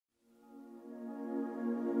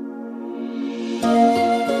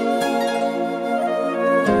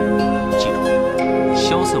记住，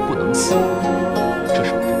萧瑟不能死，这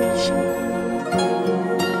是我的底线。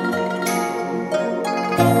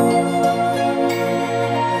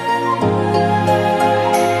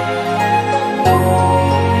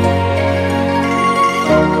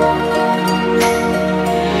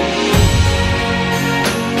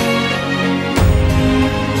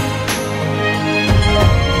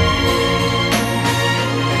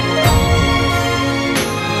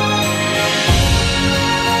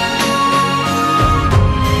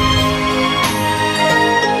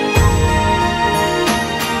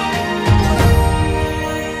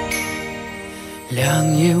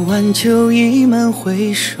两夜晚秋一门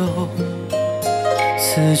回首，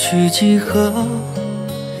此去几何？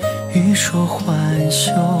欲说还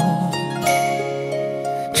休。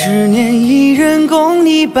只念一人共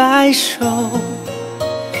你白首，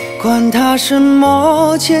管他什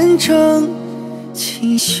么前程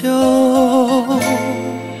清秀。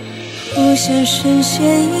不羡神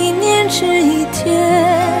仙一念只一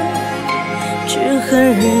天，只恨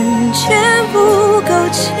人间不够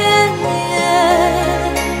千年。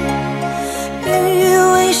云雨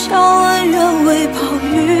微笑，恩怨为报，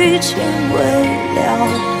余情未了，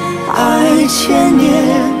爱千年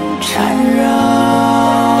缠绕。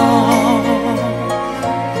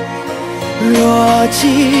若记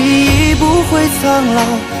忆不会苍老，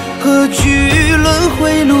何惧轮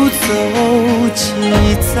回路走几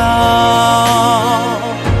遭？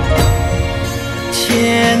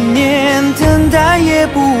千年等待也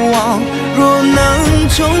不忘，若能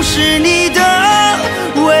重拾你的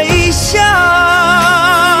微笑。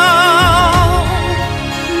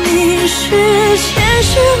你是前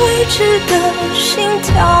世未知的心跳，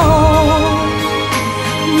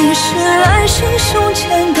你是来生胸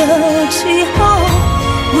前的记号，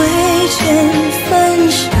未见分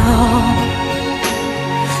晓，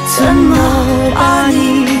怎么把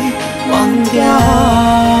你忘掉？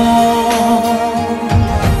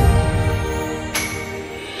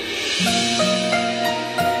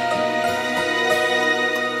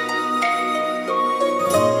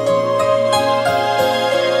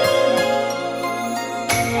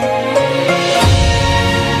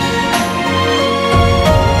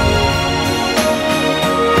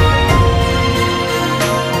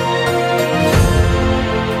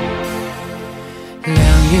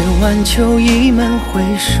晚秋一门回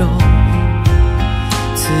首，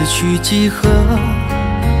此去几何？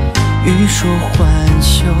欲说还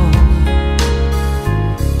休。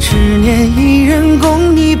只念一人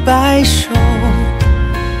共你白首，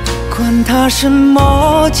管他什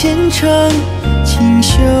么前程清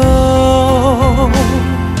秀。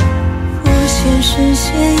不羡神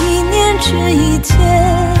仙一念只一天，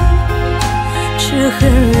只恨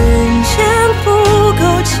人间不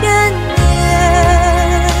够千年。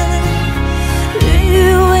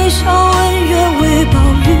笑恩怨未报，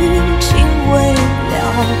余情未了，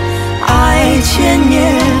爱千年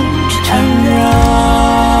缠绕。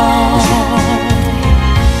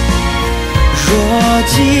若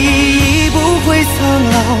记忆不会苍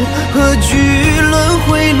老，何惧轮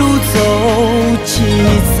回路走几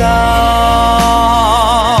遭？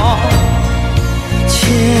千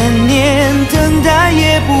年等待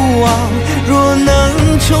也不忘，若能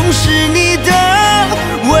重拾你的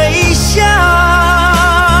微笑。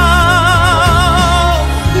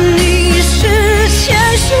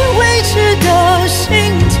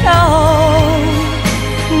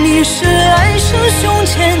你是来生胸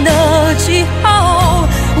前的记号，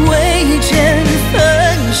未见分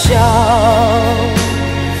晓，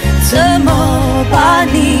怎么把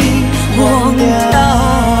你忘掉？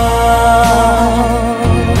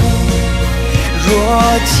若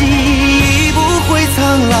记忆不会苍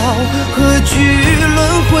老，何惧轮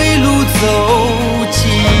回路走几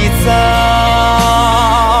遭？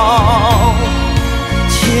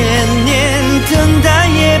千年等待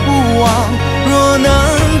也不忘，若能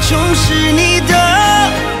重拾你的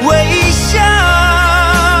微笑。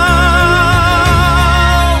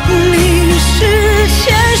你是前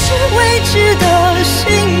世未知的心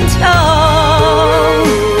跳，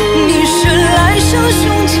你是来生胸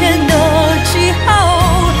前的记号，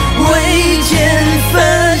未见分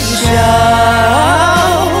晓，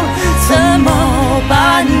怎么把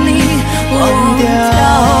你忘掉？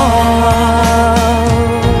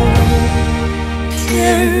天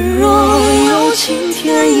若有情天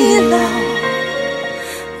已老，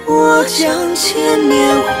我将千年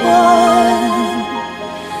还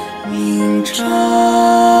明朝。